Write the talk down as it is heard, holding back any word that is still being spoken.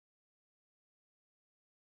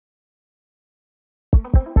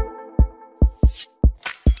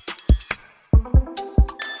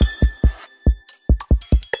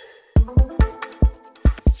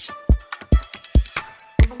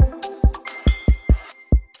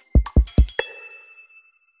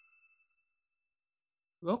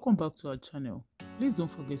Welcome back to our channel. Please don't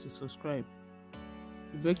forget to subscribe.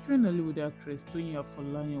 The veteran Hollywood actress Toyin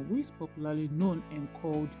Afolayan, who is popularly known and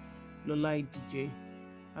called Lola Idije,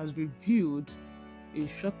 has revealed a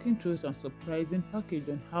shocking truth and surprising package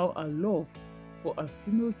on how her love for her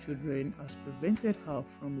female children has prevented her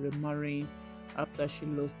from remarrying after she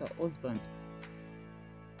lost her husband.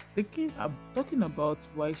 Talking about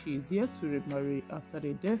why she is yet to remarry after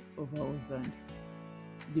the death of her husband.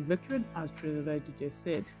 The veteran actress Lola Idije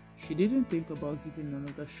said she didn't think about giving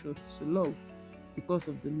another shot to love because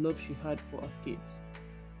of the love she had for her kids.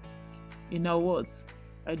 In her words,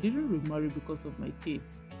 "I didn't remarry because of my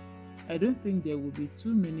kids. I don't think there will be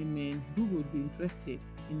too many men who would be interested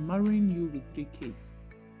in marrying you with 3 kids.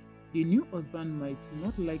 The new husband might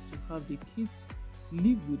not like to have the kids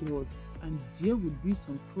live with us, and there would be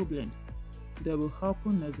some problems that will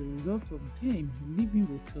happen as a result of them living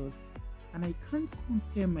with us, and I can't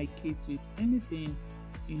compare my kids with anything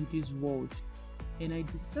in this world, and I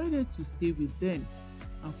decided to stay with them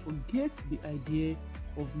and forget the idea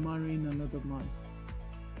of marrying another man.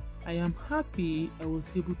 I am happy I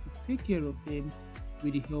was able to take care of them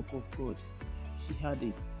with the help of God," she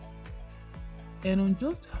added. And on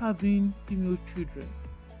just having female children,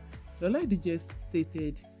 Lola Idije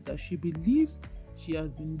stated that she believes she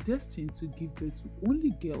has been destined to give birth to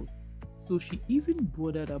only girls, so she isn't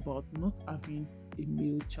bothered about not having a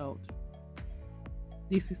male child.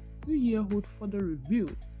 The 62-year-old further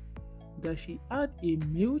revealed that she had a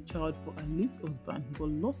male child for her late husband but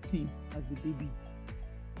lost him as a baby.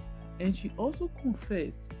 And she also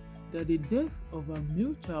confessed that the death of her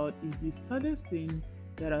male child is the saddest thing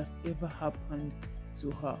that has ever happened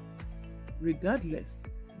to her. Regardless,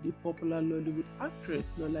 the popular Hollywood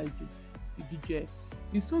actress Lola Idije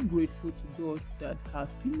is so grateful to God that her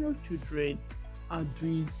female children are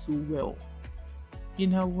doing so well.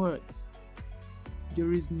 In her words,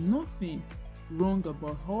 "There is nothing wrong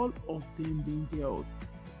about all of them being girls.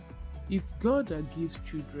 It's God that gives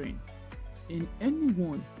children, and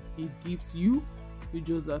anyone He gives you, you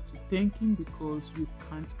just have to thank Him because you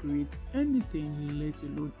can't create anything, let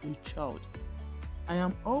alone a child. I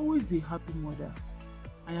am always a happy mother.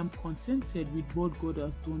 I am contented with what God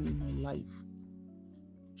has done in my life."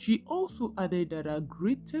 She also added that her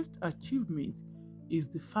greatest achievement is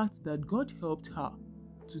the fact that God helped her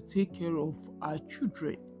to take care of her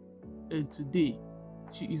children, and today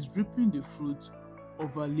she is reaping the fruit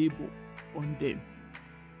of her labor on them.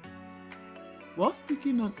 While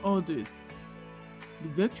speaking on all this, the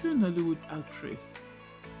veteran Hollywood actress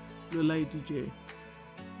Lola Idije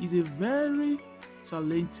is a very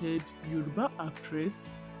talented Yoruba actress,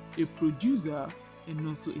 a producer, and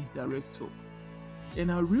also a director. And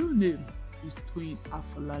her real name is Toyin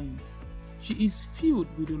Afolayan. She is filled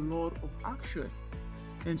with a lot of action,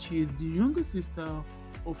 and she is the younger sister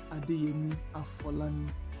of Idije Afolayan,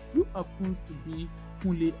 who happens to be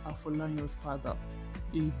Kunle Afolayan's father,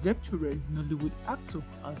 a veteran Nollywood actor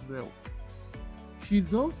as well. She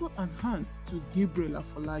is also an aunt to Gabriel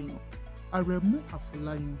Afolayan and Remo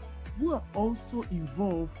Afolayan, who are also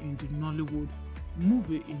involved in the Nollywood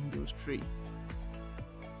movie industry.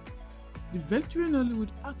 The veteran Hollywood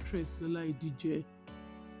actress Lola Idije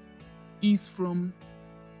is from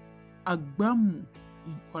Agbamu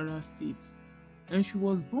in Kwara State, and she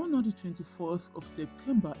was born on the 24th of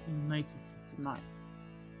September in 1959.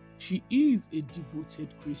 She is a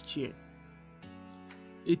devoted Christian,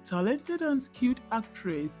 a talented and skilled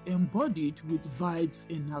actress embodied with vibes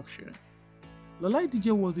and action. Lola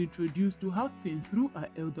Idije was introduced to acting through her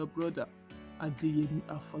elder brother, Idije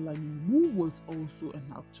Afolayan, who was also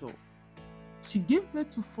an actor. She gave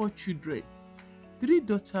birth to 4 children, 3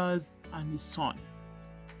 daughters and a son,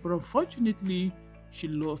 but unfortunately, she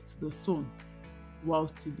lost the son while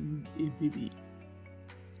still a baby.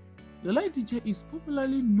 Lola Idije is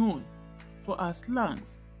popularly known for her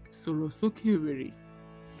slangs "Sorosokewere"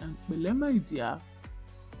 and "Pelemaidia."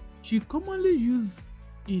 She commonly used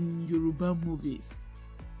in Yoruba movies.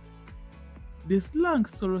 The slang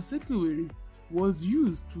 "Sorosokewere" was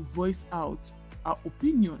used to voice out her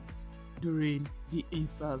opinion during the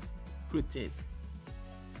EndSARS protest.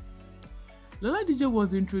 Lola Idije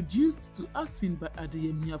was introduced to acting by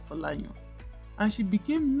Idije Afolayan, and she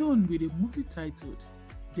became known with a movie titled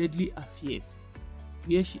Deadly Affairs,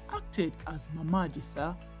 where she acted as Mama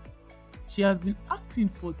Adisa. She has been acting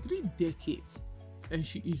for 3 decades, and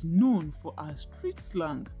she is known for her street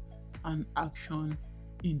slang and action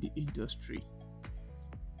in the industry.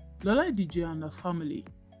 Lola Idije and her family.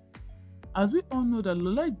 As we all know that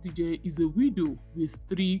Lola Idije is a widow with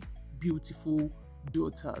 3 beautiful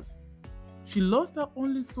daughters. She lost her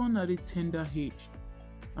only son at a tender age,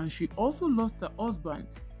 and she also lost her husband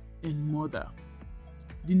and mother.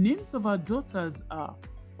 The names of her daughters are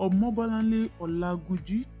Omobolanle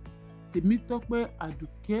Olagunji, Temitope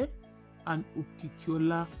Aduke, and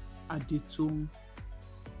Okikiola Adetoun.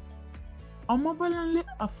 Omobolanle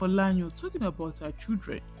Afolayan, talking about her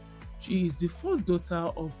children, she is the first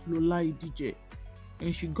daughter of Lola Idije,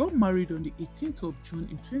 and she got married on the 18th of June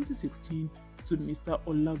in 2016 to Mr.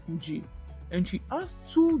 Olagunji. And she has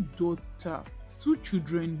two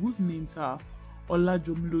children whose names are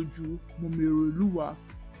Olajomloju Momeroluwa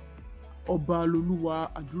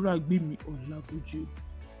Obaloluwa Aduragbemi Olagunji.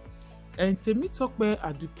 And Temitope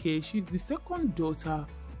Aduke, she is the second daughter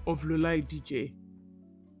of Lola Idije.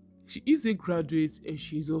 She is a graduate and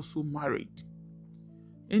she is also married.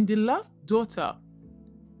 And the last daughter,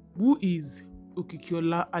 who is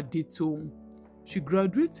Okikiola Adetoun, she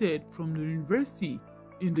graduated from the university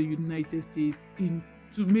in the United States in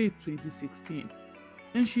May 2016,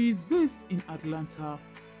 and she is based in Atlanta,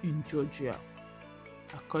 in Georgia,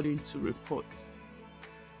 according to reports.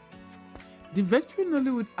 The veteran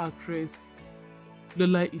Nollywood actress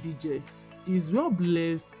Lola Idije is well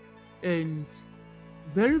blessed and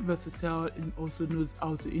very versatile, and also knows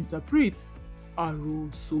how to interpret her role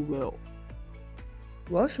so well.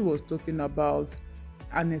 While she was talking about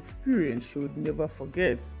an experience she would never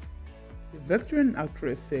forget, the veteran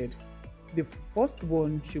actress said the first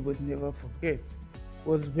one she would never forget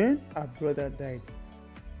was when her brother died.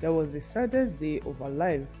 That was the saddest day of her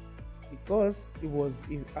life because it was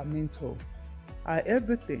her mentor, her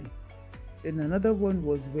everything. Then another one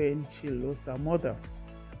was when she lost her mother.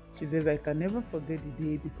 She says, I can never forget the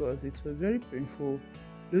day because it was very painful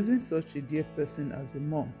losing such a dear person as a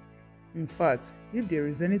mom. In fact, if there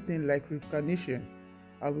is anything like reincarnation,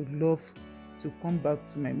 I would love to come back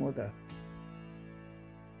to my mother.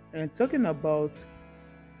 And talking about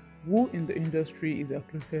who in the industry is her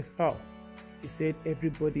closest pal, she said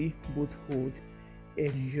everybody, both old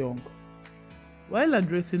and young. While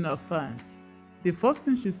addressing her fans, the first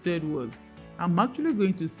thing she said was, I'm actually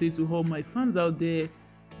going to say to all my fans out there,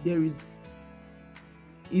 I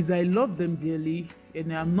love them dearly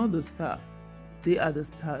and I am not the star. They are the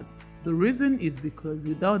stars. The reason is because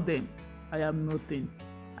without them, I am nothing.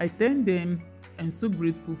 I thank them and so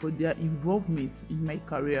grateful for their involvement in my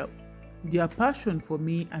career, their passion for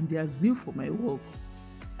me and their zeal for my work.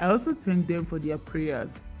 I also thank them for their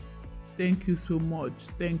prayers. Thank you so much.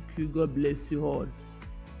 Thank you. God bless you all.